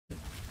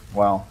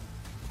Well,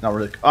 not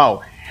really. Oh,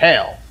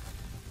 hell.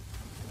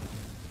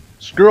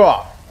 Screw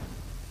off.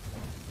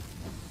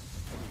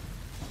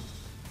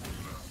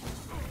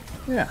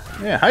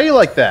 Yeah, how you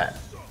like that?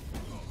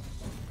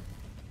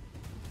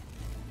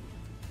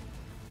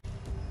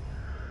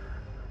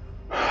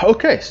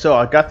 Okay, so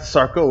I got the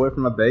Sarco away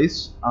from my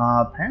base.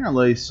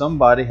 Apparently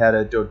somebody had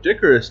a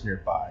Doedicurus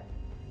nearby.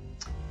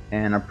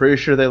 And I'm pretty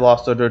sure they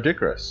lost their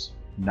Doedicurus.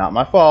 Not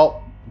my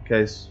fault, in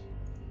case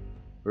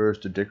where's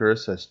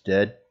Doedicurus that's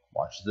dead.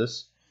 Watch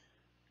this.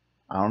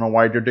 I don't know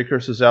why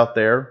Doedicurus is out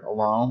there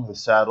alone with a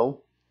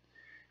saddle,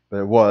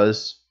 but it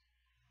was.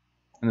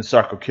 And the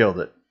Sarco killed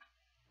it.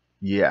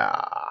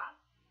 Yeah.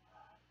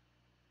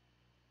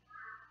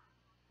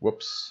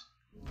 Whoops.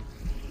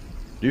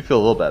 Do feel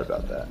a little bad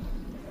about that.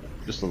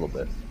 Just a little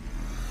bit.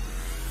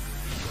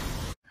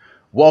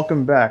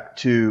 Welcome back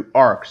to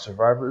Ark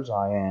Survivors.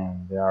 I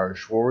am the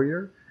Irish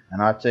Warrior,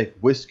 and I take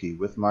whiskey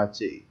with my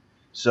tea.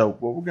 So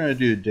what we're going to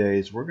do today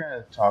is we're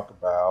going to talk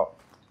about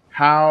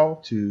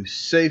how to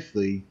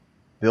safely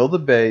build a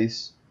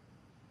base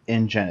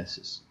in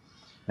Genesis.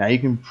 Now you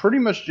can pretty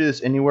much do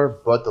this anywhere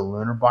but the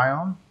lunar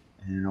biome,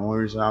 and the only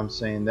reason I'm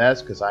saying that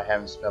is because I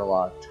haven't spent a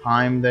lot of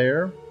time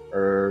there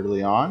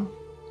early on.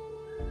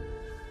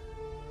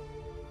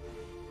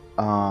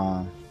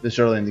 This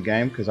early in the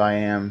game, because I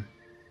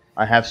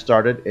have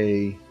started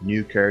a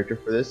new character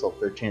for this, level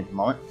 13 at the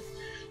moment.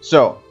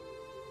 So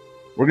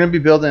we're going to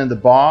be building in the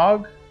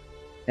bog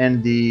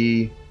and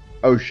the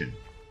ocean.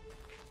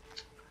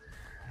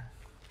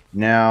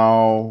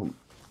 Now,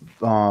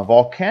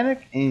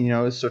 volcanic,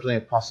 is certainly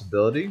a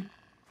possibility,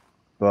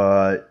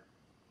 and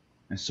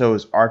so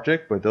is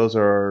Arctic, but those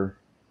are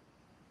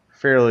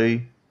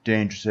fairly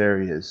dangerous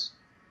areas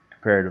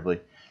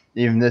comparatively.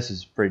 Even this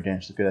is pretty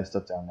dangerous. Look at that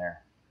stuff down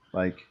there.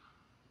 Like,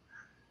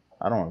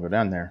 I don't want to go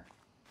down there.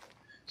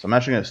 So I'm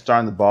actually going to start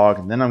in the bog,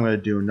 and then I'm going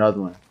to do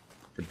another one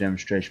for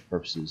demonstration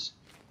purposes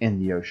in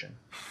the ocean.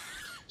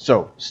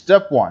 So,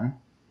 step one,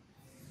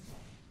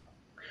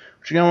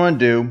 what you're going to want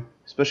to do,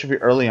 especially if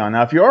you're early on.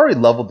 Now, if you're already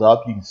leveled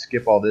up, you can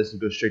skip all this and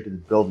go straight to the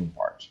building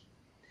part.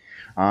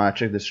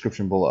 Check the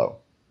description below.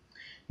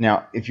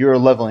 Now, if you're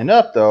leveling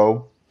up,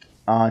 though,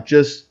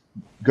 just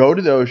go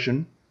to the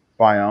ocean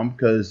biome,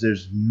 because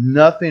there's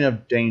nothing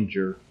of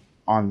danger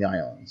on the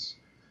islands.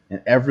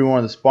 And every one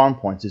of the spawn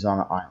points is on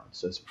an island.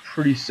 So it's a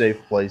pretty safe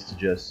place to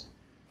just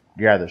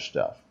gather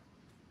stuff.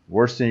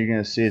 Worst thing you're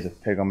going to see is a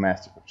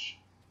Pegomasticus.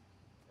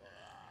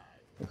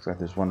 Looks like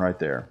there's one right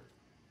there.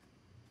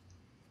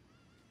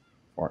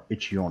 Or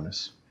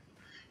Ichionus.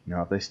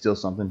 If they steal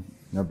something,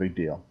 no big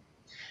deal.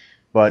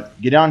 But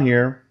get down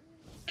here,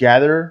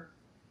 gather,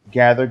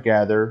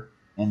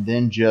 and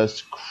then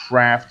just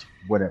craft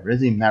whatever. It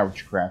doesn't even matter what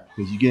you craft,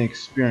 because you get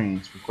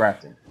experience for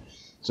crafting.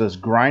 So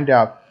just grind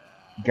out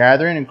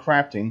gathering and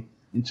crafting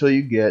until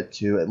you get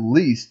to at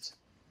least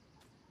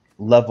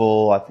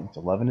level, I think it's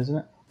 11, isn't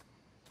it?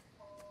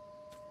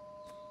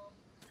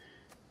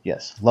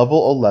 Yes,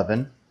 level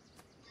 11.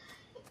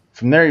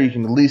 From there you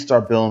can at least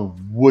start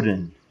building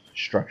wooden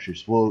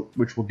structures,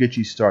 which will get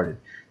you started.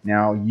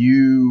 Now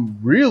you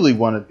really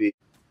want to be,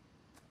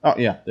 oh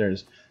yeah, there it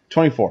is,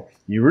 24.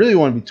 You really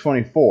want to be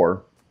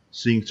 24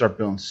 so you can start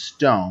building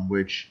stone,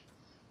 which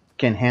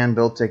can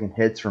handle taking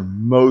hits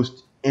from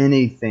most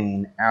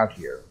anything out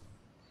here.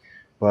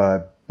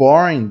 But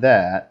barring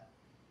that,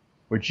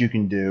 what you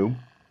can do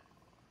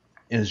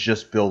is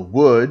just build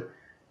wood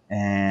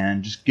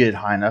and just get it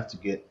high enough to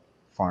get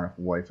far enough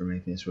away from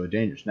anything that's really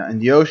dangerous. Now in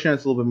the ocean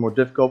it's a little bit more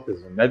difficult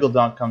because a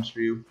megalodon comes for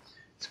you.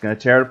 It's going to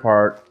tear it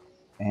apart,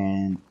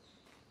 and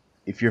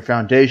if your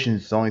foundation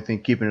is the only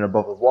thing keeping it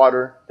above the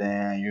water,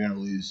 then you're going to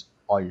lose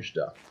all your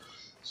stuff.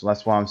 So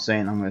that's why I'm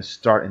saying I'm going to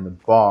start in the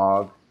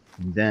bog,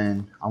 and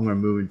then I'm going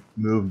to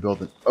move and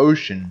build an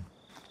ocean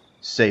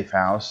safe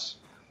house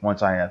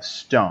once I have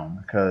stone,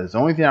 because the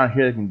only thing out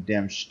here that can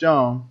damage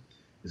stone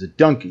is a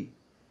donkey,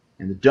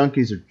 and the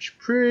donkeys are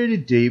pretty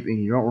deep,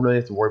 and you don't really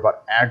have to worry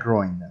about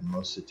aggroing them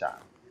most of the time.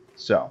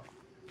 So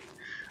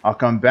I'll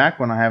come back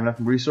when I have enough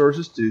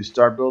resources to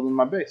start building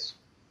my base.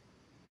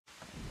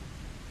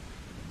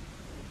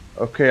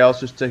 Okay, I was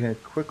just taking a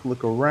quick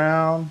look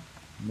around.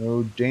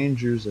 No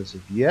dangers as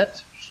of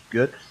yet, which is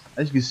good.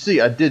 As you can see,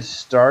 I did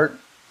start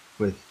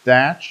with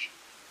thatch,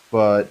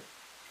 but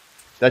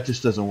that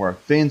just doesn't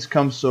work. Things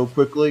come so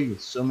quickly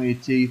with so many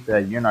teeth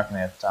that you're not going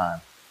to have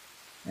time.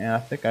 And I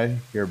think I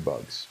hear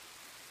bugs.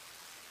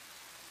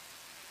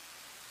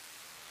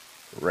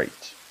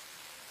 Great.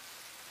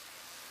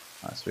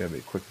 Alright, so we gotta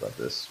be quick about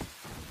this.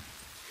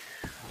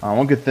 I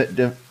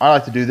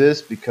like to do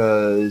this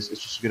because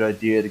it's just a good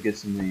idea to get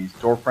some of these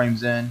door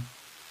frames in.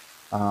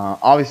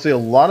 Obviously, a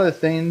lot of the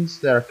things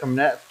that are coming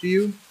after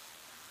you,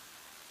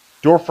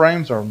 door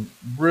frames are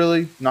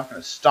really not going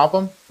to stop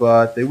them,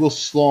 but they will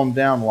slow them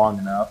down long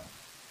enough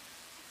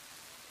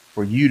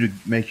for you to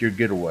make your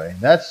getaway.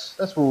 That's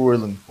what we're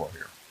looking for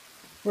here.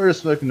 We're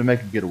just looking to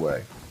make a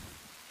getaway.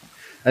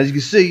 As you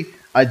can see,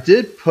 I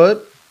did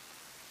put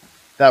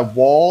that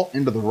wall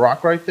into the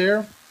rock right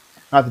there.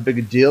 Not that big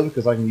a deal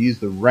because I can use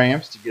the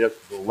ramps to get up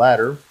to the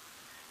ladder.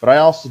 But I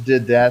also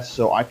did that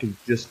so I could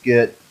just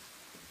get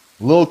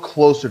a little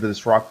closer to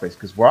this rock face,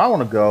 because where I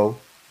want to go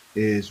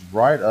is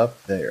right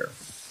up there.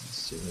 Let's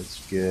see,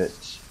 let's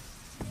get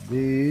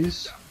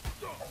these.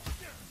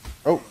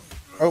 Oh,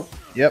 oh,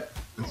 yep.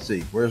 Let's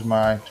see, where's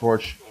my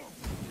torch?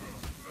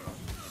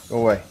 Go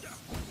away.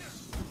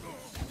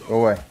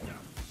 Go away.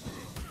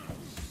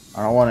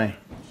 I don't want any.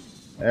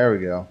 There we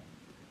go.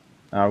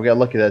 We got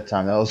lucky that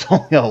time. That was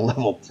only a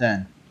level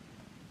 10.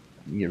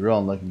 You get real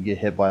unlucky and get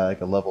hit by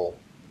like a level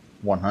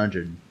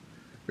 100.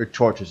 Your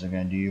torch isn't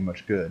going to do you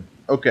much good.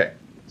 Okay,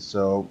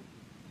 so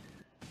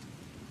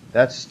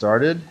that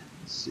started.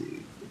 Let's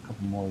see, a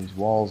couple more of these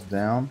walls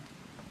down.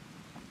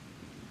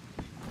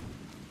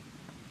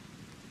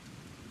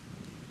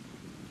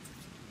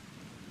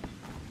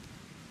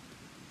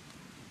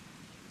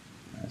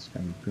 That's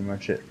going to be pretty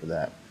much it for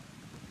that.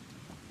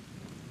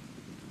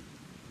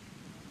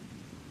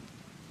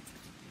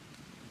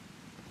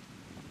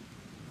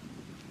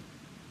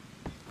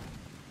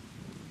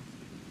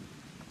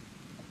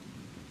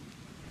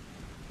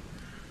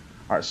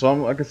 Alright, so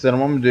like I said,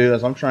 what I'm going to do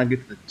is I'm trying to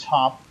get to the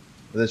top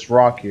of this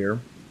rock here,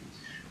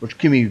 which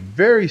can be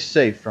very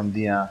safe from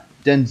the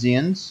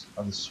Denzians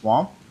of the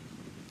swamp.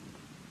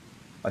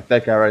 Like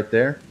that guy right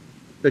there.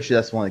 Bet you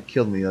that's the one that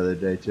killed me the other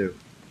day, too.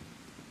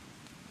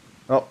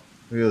 Oh,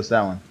 maybe it was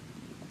that one.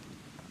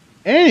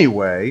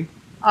 Anyway,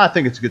 I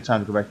think it's a good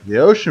time to go back to the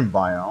ocean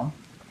biome,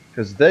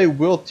 because they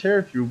will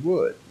tear through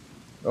wood.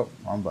 Oh,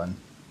 wrong button.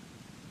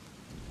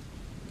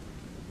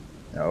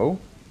 No.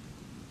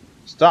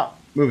 Stop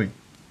moving.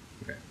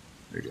 Okay,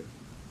 there you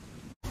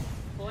go.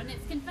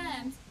 Coordinates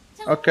confirmed.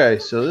 Okay,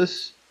 so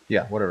this,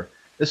 yeah, whatever.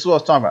 This is what I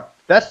was talking about.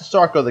 That's the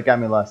star code that got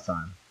me last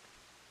time.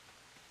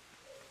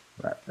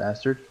 Right,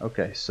 bastard.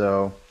 Okay,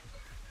 so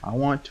I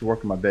want to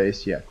work on my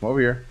base. Yeah, come over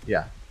here.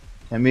 Yeah.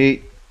 And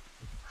meet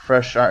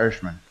fresh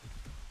Irishman.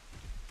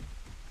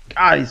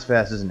 God, he's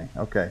fast, isn't he?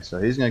 Okay,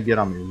 so he's going to get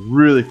on me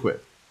really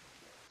quick.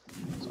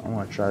 So I'm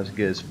going to try to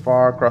get as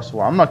far across the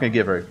wall. I'm not going to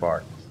get very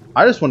far.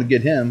 I just want to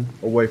get him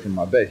away from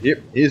my base.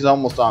 He's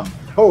almost on me.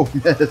 Oh,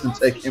 that doesn't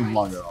take him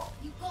long at all.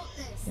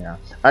 Yeah,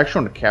 I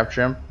actually want to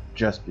capture him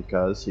just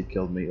because he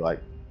killed me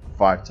like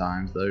 5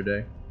 times the other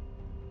day.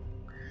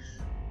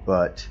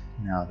 But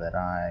now that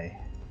I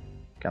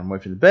got him away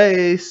from the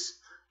base,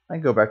 I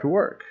can go back to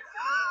work.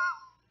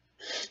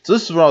 So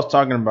this is what I was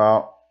talking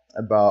about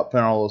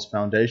putting all those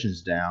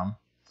foundations down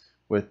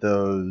with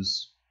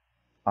those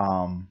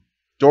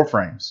door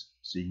frames,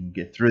 so you can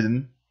get through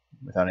them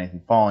without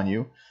anything falling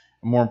you.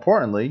 And more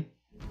importantly,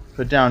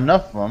 put down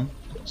enough of them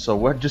so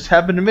what just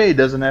happened to me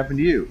doesn't happen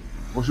to you,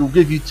 which will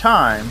give you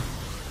time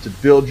to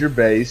build your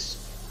base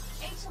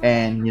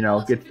and, you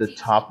know, get to the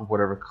top of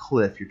whatever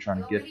cliff you're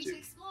trying to get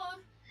to.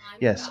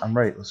 Yes, I'm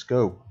ready. Let's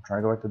go. I'm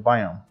trying to go back to the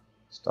biome.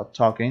 Stop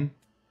talking.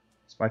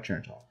 It's my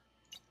turn to talk.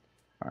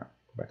 Alright,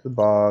 go back to the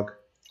bog.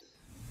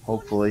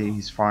 Hopefully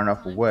he's far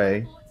enough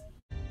away.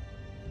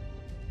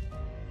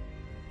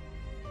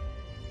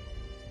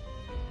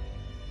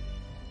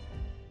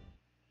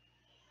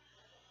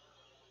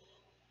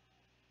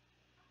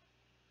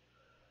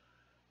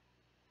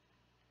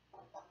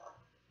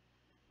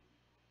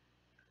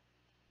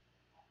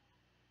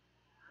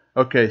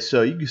 Okay,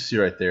 so you can see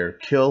right there,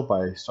 killed by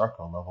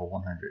Starco level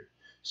 100.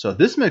 So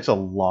this makes a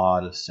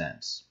lot of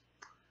sense.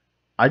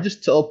 I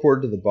just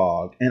teleported to the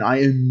bog, and I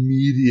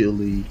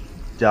immediately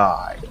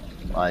died.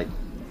 Like,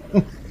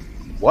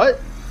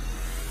 what?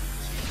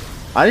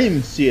 I didn't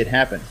even see it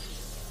happen.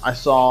 I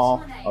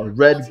saw a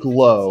red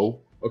glow.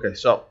 Okay,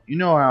 so you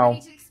know how...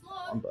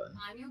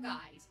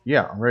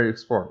 Yeah, I'm ready to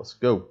explore. Let's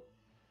go.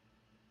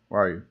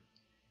 Where are you?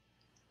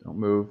 Don't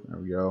move. There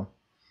we go.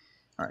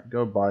 Alright,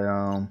 go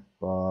biome,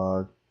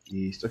 bog,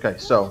 east. Okay,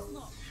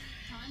 so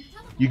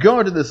you go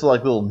into this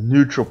like little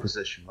neutral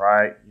position,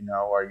 right? You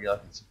know, where you're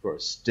like in some sort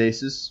of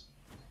stasis.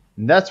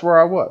 And that's where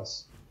I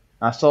was.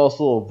 I saw this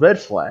little red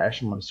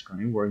flash on my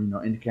screen where, you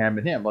know, indicating I've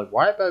been hit. I'm like,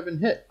 why have I been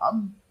hit?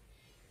 I'm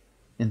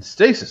in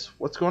stasis.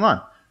 What's going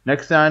on?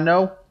 Next thing I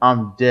know,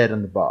 I'm dead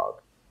in the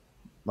bog.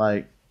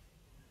 Like,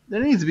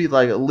 there needs to be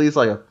like at least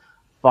like a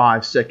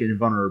 5-second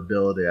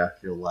vulnerability, I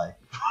feel like,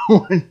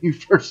 when you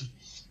first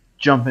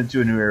jump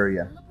into a new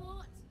area.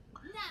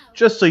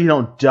 Just so you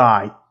don't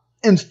die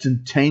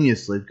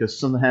instantaneously because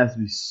something has to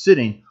be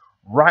sitting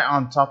right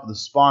on top of the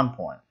spawn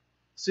point.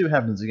 Let's see what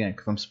happens again,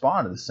 because I'm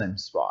spawned at the same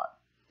spot.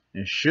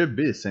 And it should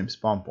be the same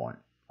spawn point,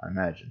 I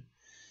imagine.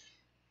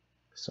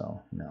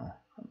 So, you know,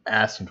 I'm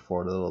asking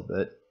for it a little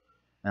bit.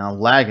 And I'm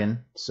lagging,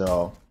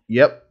 so,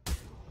 yep.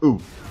 Ooh.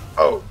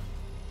 Oh.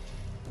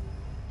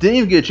 Didn't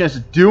even get a chance to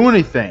do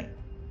anything.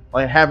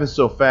 Like, it happened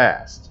so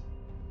fast.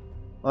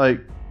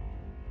 Like,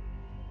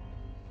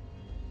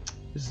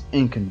 this is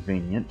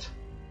inconvenient.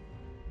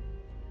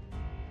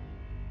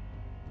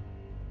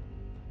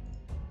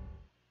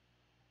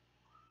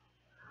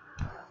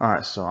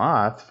 Alright, so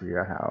I have to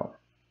figure out how.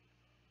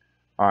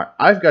 Alright,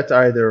 I've got to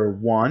either,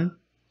 one,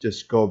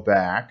 just go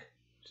back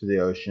to the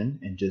ocean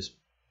and just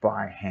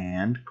by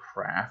hand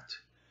craft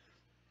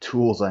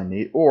tools I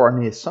need, or I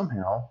need to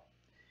somehow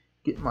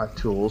get my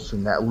tools,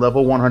 and that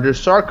level 100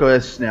 Sarco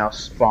is now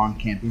spawn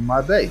camping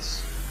my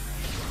base.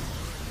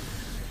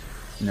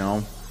 You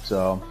know,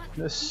 so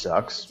this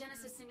sucks.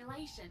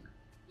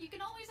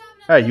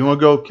 Hey, you want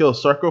to go kill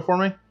Sarco for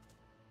me?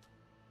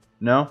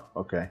 No?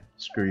 Okay,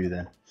 screw you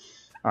then.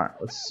 Alright,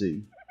 let's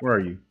see. Where are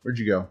you? Where'd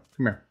you go?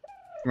 Come here.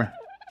 Come here.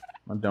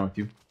 I'm done with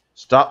you.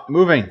 Stop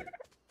moving!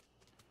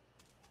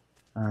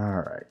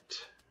 Alright.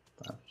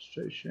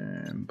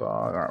 Station,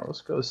 bog. Alright,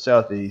 let's go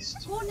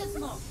southeast.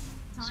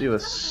 See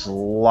with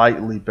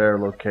slightly better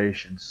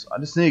locations. I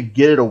just need to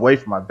get it away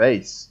from my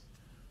base.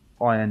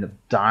 Or I end up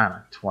dying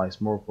like twice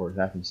more before it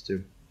happens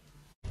too.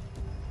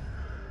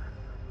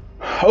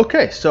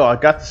 Okay, so I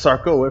got the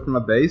Sarco away from my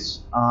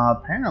base.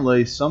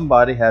 Apparently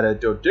somebody had a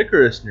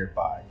Doedicurus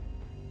nearby.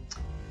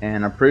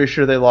 And I'm pretty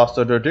sure they lost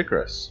their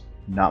Doedicurus.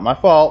 Not my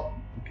fault.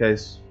 In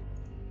case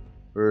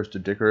where's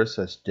Doedicurus?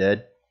 That's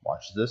dead.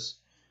 Watch this.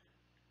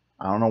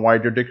 I don't know why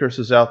Doedicurus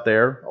is out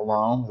there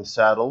alone with a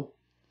saddle.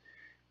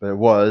 But it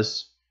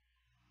was.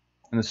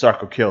 And the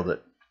Sarco killed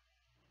it.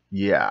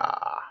 Yeah.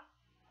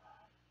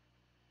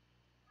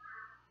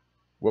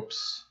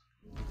 Whoops.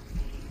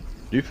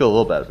 Do feel a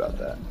little bad about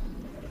that.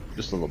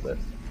 Just a little bit.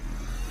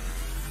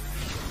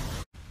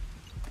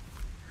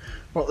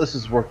 Well, this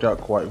has worked out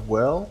quite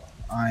well.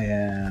 I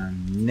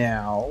am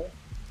now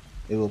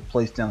able to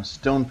place down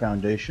stone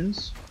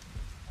foundations.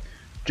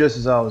 Just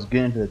as I was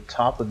getting to the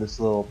top of this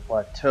little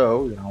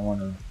plateau that I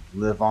want to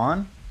live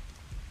on.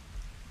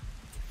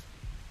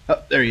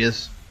 Oh, there he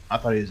is. I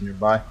thought he was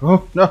nearby.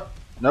 Oh, no.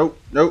 Nope,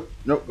 nope,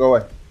 nope, go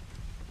away.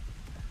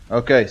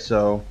 Okay,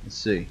 so, let's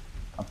see.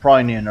 I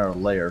probably need another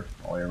layer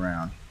all the way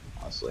around,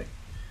 honestly.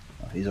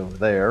 He's over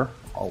there.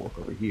 I'll look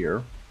over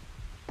here.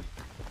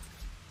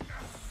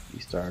 He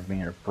started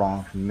being a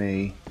problem for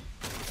me.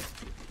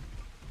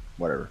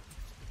 Whatever.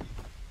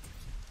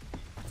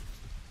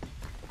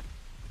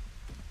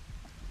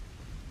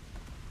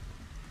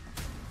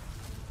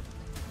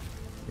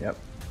 Yep,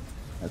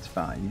 that's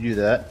fine. You do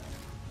that.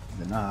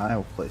 Then I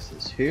will place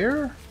this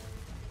here.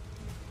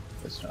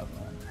 That's another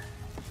one.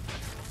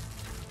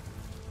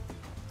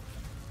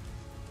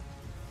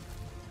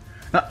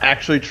 Not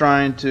actually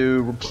trying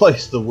to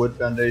replace the wood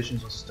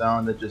foundations with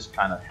stone. That just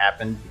kind of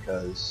happened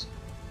because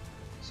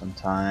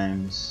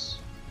sometimes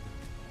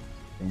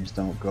things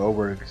don't go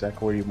where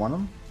exactly where you want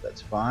them.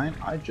 That's fine.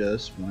 I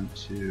just want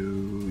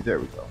to. There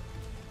we go.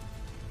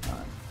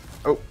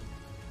 Oh,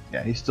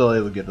 yeah, he's still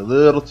able to get a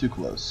little too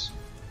close.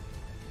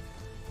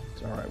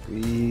 It's all right.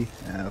 We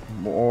have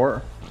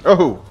more.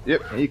 Oh,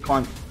 yep. He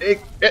climbed.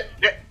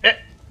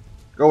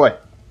 Go away.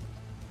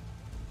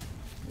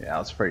 Yeah, I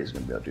was afraid he was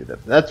going to be able to do that.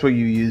 But that's where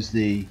you use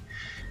the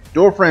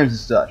door frames and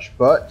such,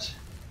 but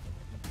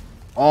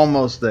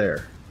almost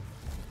there.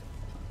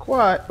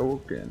 Quite.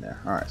 Oh, we're getting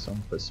there. Alright, so I'm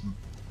going to put some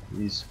of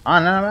these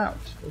on and I'm out.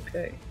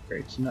 Okay,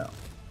 great to know.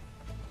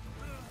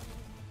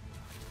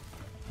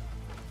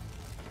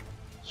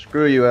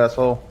 Screw you,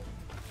 asshole.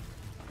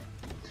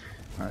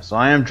 Alright, so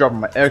I am dropping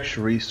my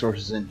extra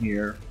resources in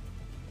here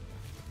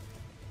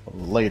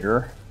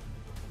later.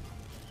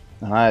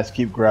 And I just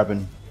keep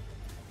grabbing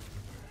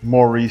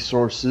more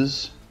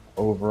resources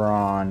over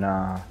on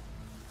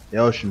the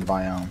ocean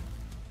biome.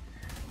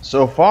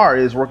 So far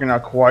it is working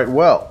out quite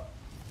well.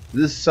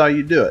 This is how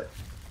you do it.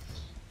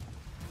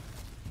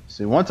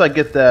 See, once I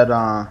get that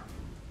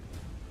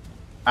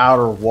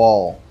outer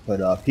wall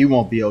put up, he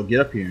won't be able to get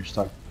up here and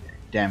start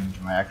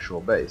damaging my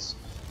actual base.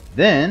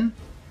 Then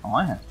all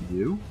I have to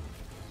do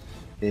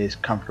is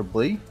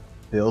comfortably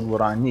build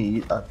what I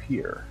need up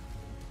here.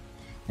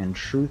 And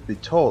truth be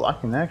told, I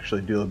can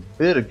actually do a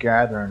bit of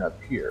gathering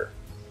up here.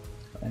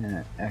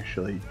 And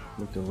actually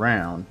looked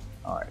around.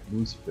 Alright,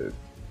 needs food.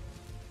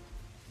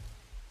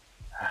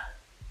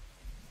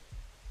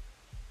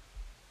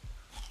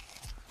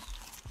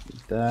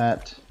 Eat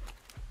that.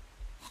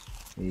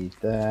 Eat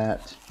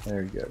that.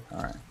 There you go.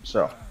 Alright,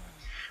 so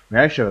we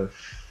actually have a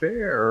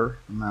fair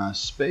amount of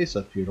space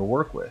up here to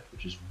work with,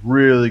 which is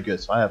really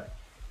good. So I have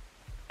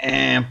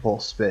ample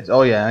space.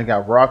 Oh yeah, I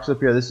got rocks up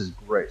here. This is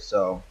great.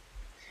 So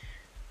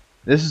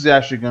this is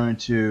actually going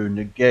to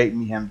negate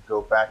me having to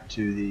go back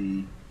to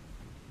the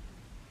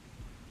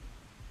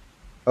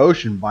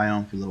ocean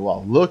biome for a little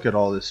while. Look at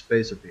all this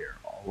space up here.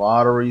 A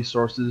lot of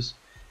resources.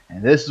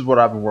 And this is what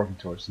I've been working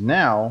towards.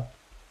 Now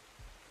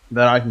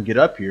that I can get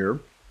up here,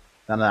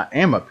 now that I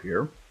am up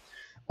here,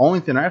 only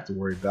thing I have to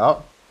worry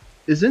about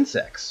is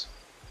insects.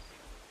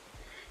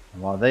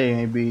 And while they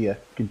may be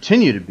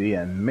continue to be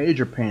a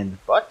major pain in the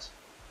butt,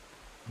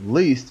 at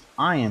least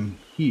I am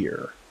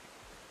here.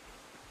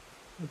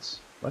 Let's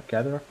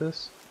gather up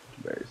this.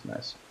 Very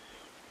nice.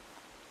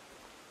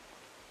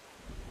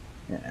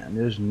 Yeah, and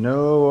there's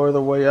no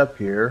other way up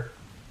here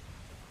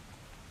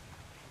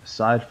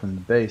aside from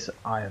the base that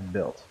I have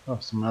built. Oh,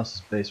 someone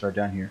else's base right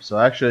down here. So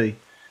actually,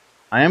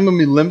 I am going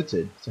to be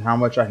limited to how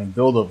much I can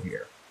build over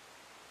here,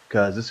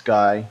 because this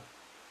guy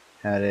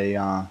had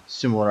a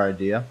similar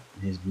idea,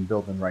 and he's been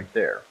building right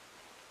there.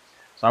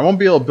 So I won't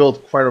be able to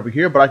build quite over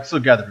here, but I can still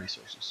gather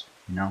resources,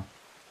 you know.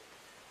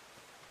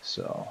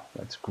 So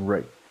that's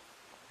great.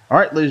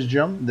 Alright, ladies and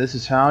gentlemen, this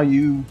is how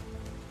you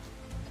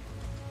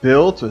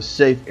build to a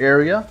safe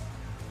area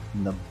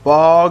in the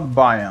bog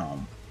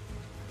biome.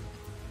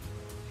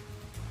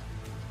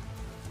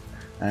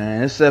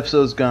 And this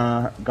episode's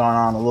gone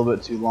on a little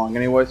bit too long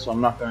anyway, so I'm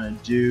not going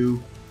to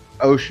do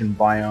ocean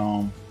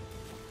biome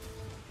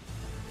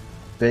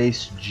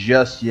base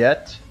just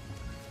yet.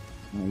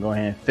 I'm going to go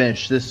ahead and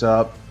finish this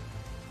up,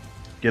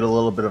 get a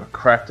little bit of a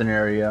crafting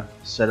area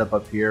set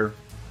up here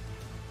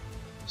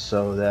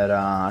so that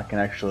I can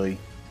actually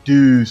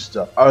do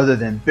stuff other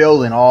than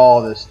building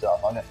all this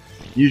stuff.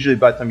 Usually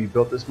by the time you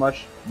built this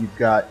much, you've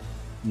got,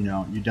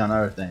 you've done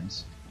other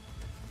things.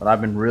 But I've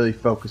been really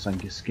focused on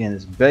getting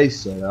this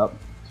base set up,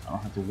 so I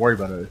don't have to worry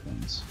about other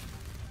things.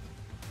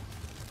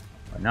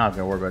 Right now I've got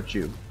to worry about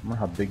you. I wonder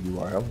how big you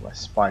are. I have my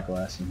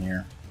spyglass in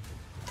here.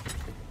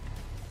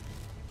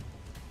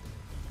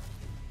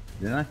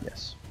 Didn't I?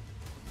 Yes.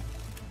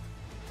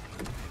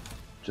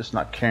 Just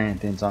not carrying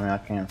things on me I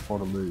can't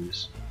afford to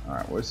lose.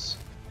 Alright, what's...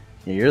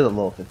 Yeah, you're the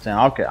level 15.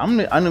 Okay, I'm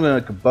gonna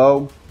make a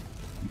bow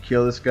and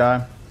kill this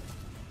guy.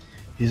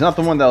 He's not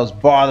the one that was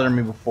bothering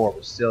me before,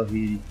 but still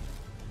he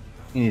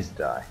needs to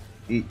die.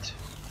 Eat.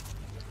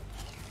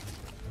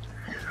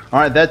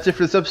 Alright, that's it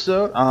for this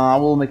episode. I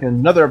will make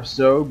another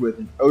episode with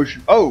an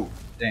ocean... Oh!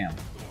 Damn.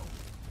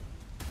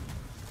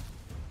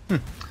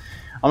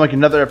 I'll make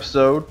another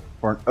episode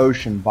for an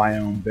ocean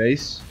biome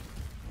base.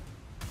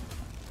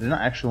 I did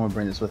not actually want to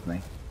bring this with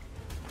me.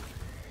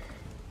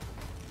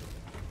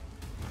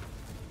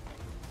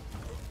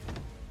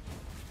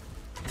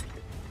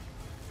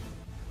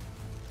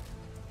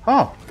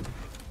 Oh,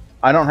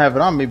 I don't have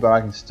it on me, but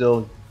I can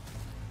still.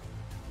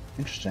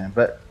 Interesting.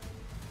 But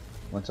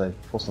once I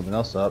pull something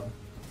else up,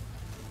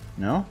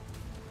 no.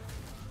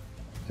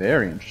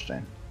 Very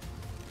interesting.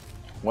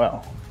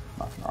 Well, I'm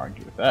not going to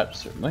argue with that,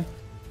 certainly.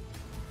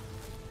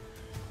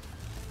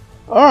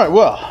 All right.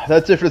 Well,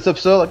 that's it for this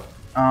episode.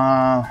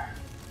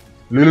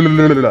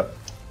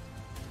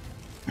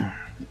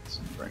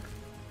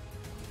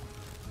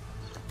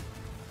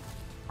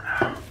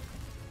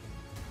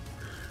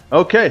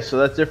 Okay, so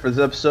that's it for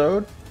this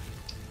episode.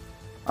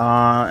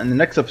 In the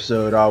next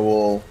episode, I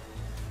will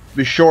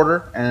be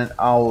shorter, and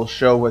I will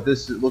show what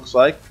this looks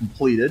like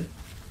completed.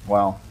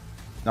 Well,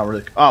 not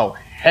really. Oh,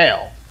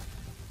 hell!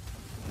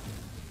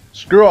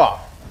 Screw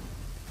off!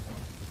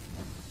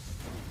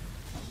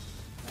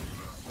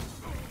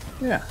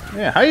 Yeah.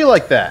 How you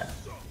like that?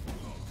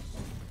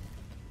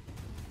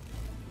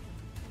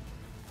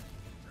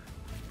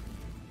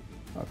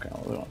 Okay,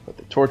 well, we don't put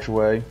the torch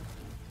away.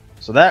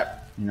 So that.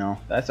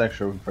 That's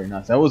actually pretty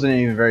nice. That wasn't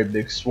even a very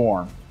big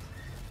swarm,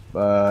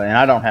 and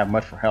I don't have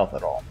much for health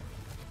at all.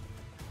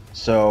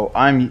 So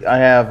I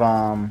have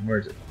where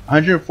is it?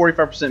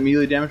 145%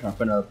 melee damage. I'm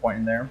putting another point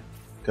in there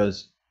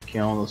because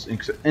killing those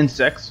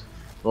insects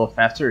a little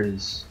faster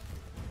is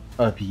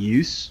of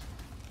use.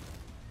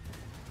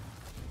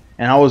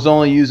 And I was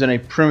only using a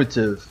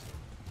primitive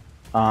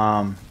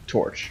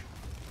torch,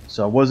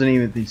 so it wasn't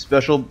even the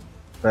special.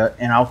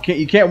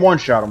 You can't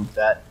one-shot them with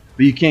that,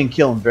 but you can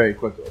kill them very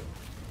quickly.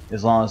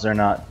 As long as they're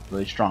not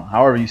really strong.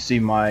 However, you see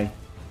my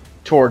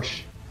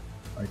torch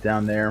right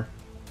down there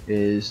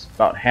is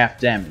about half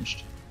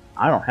damaged.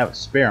 I don't have a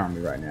spare on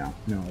me right now.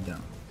 No, I don't.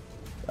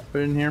 Did I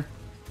put it in here?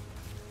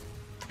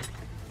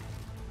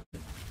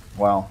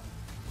 Well,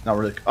 not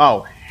really.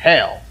 Oh,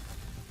 hell!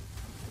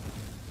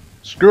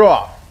 Screw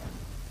off!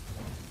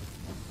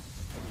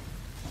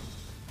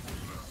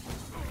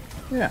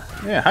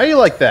 Yeah. How you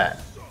like that?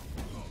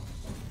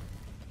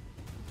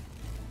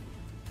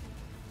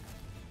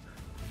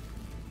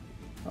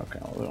 Okay,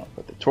 well, we don't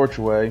put the torch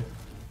away.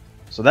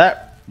 So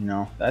that,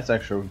 that's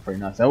actually pretty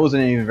nice. That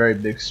wasn't even a very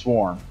big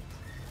swarm,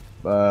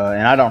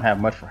 and I don't have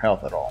much for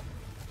health at all.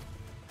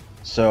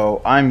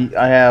 So I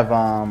have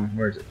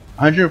where is it?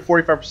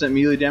 145%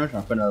 melee damage.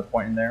 I'm putting another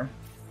point in there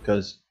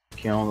because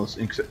killing those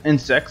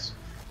insects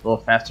a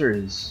little faster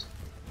is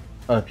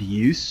of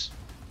use.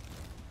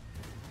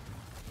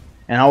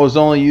 And I was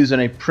only using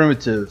a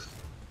primitive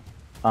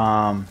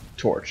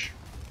torch,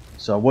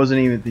 so it wasn't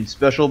even the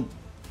special.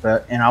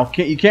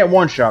 You can't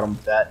one-shot them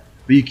with that,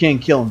 but you can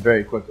kill them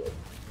very quickly,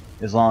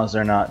 as long as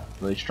they're not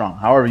really strong.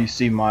 However, you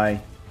see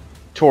my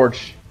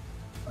torch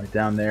right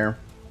down there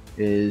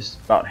is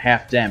about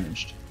half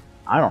damaged.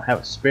 I don't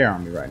have a spare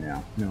on me right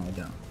now. No, I don't.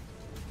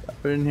 Did I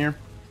put it in here?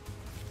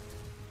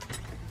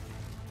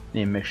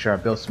 Need to make sure I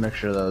build some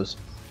extra of those,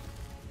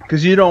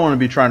 because you don't want to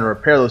be trying to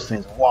repair those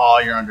things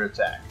while you're under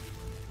attack.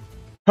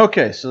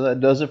 Okay, so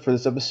that does it for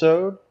this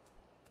episode.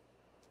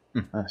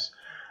 Nice.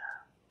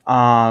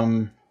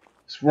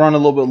 It's run a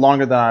little bit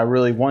longer than I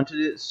really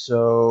wanted it,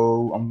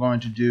 so I'm going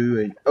to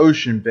do an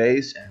ocean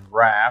base and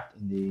raft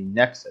in the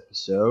next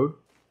episode.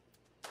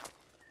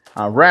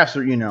 Rafts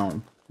are,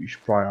 you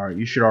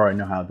should already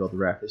know how to build a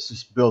raft. It's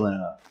just building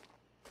an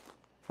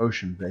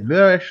ocean base.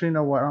 But actually, you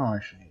know what? I don't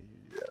actually need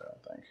to do that. I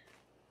don't think.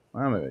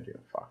 Well, maybe I do.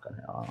 Fucking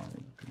hell, I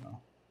don't even know.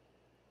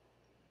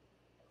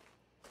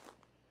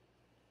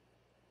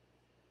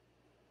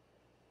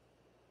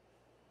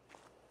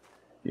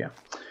 Yeah.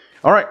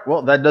 All right,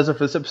 well, that does it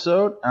for this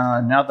episode.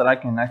 Now that I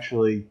can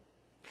actually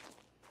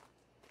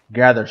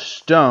gather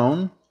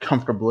stone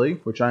comfortably,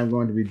 which I'm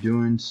going to be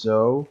doing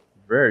so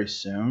very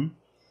soon,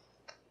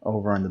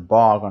 over in the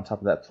bog on top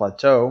of that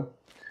plateau.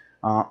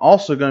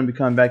 Also going to be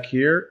coming back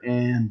here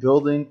and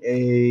building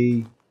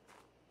a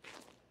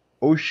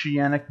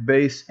oceanic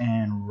base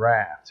and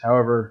raft.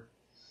 However,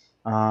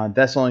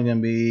 that's only going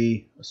to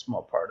be a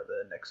small part of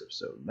the next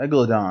episode.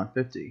 Megalodon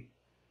 50.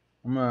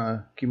 I'm going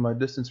to keep my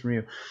distance from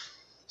you.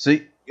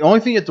 See, the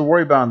only thing you have to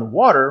worry about in the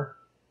water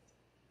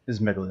is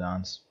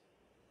megalodons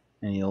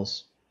and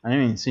eels. I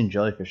haven't even seen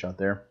jellyfish out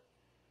there.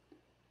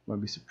 Might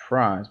be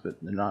surprised,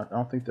 but they're not. I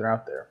don't think they're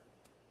out there.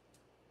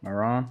 Am I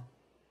wrong?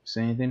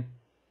 See anything?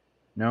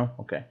 No?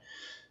 Okay.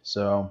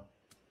 So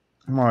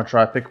I'm going to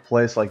try to pick a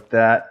place like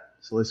that.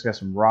 So at least I got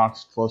some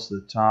rocks close to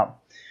the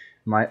top.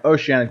 My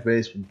oceanic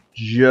base will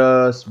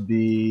just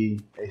be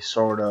a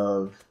sort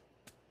of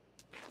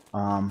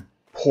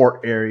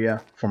port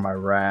area for my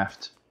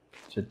raft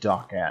to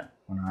dock at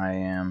when I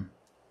am,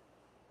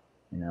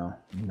 not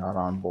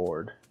on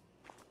board.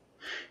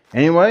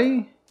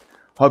 Anyway,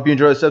 hope you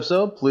enjoyed this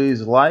episode.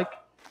 Please like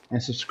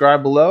and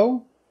subscribe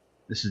below.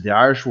 This is the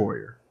Irish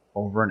Warrior,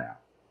 over and out.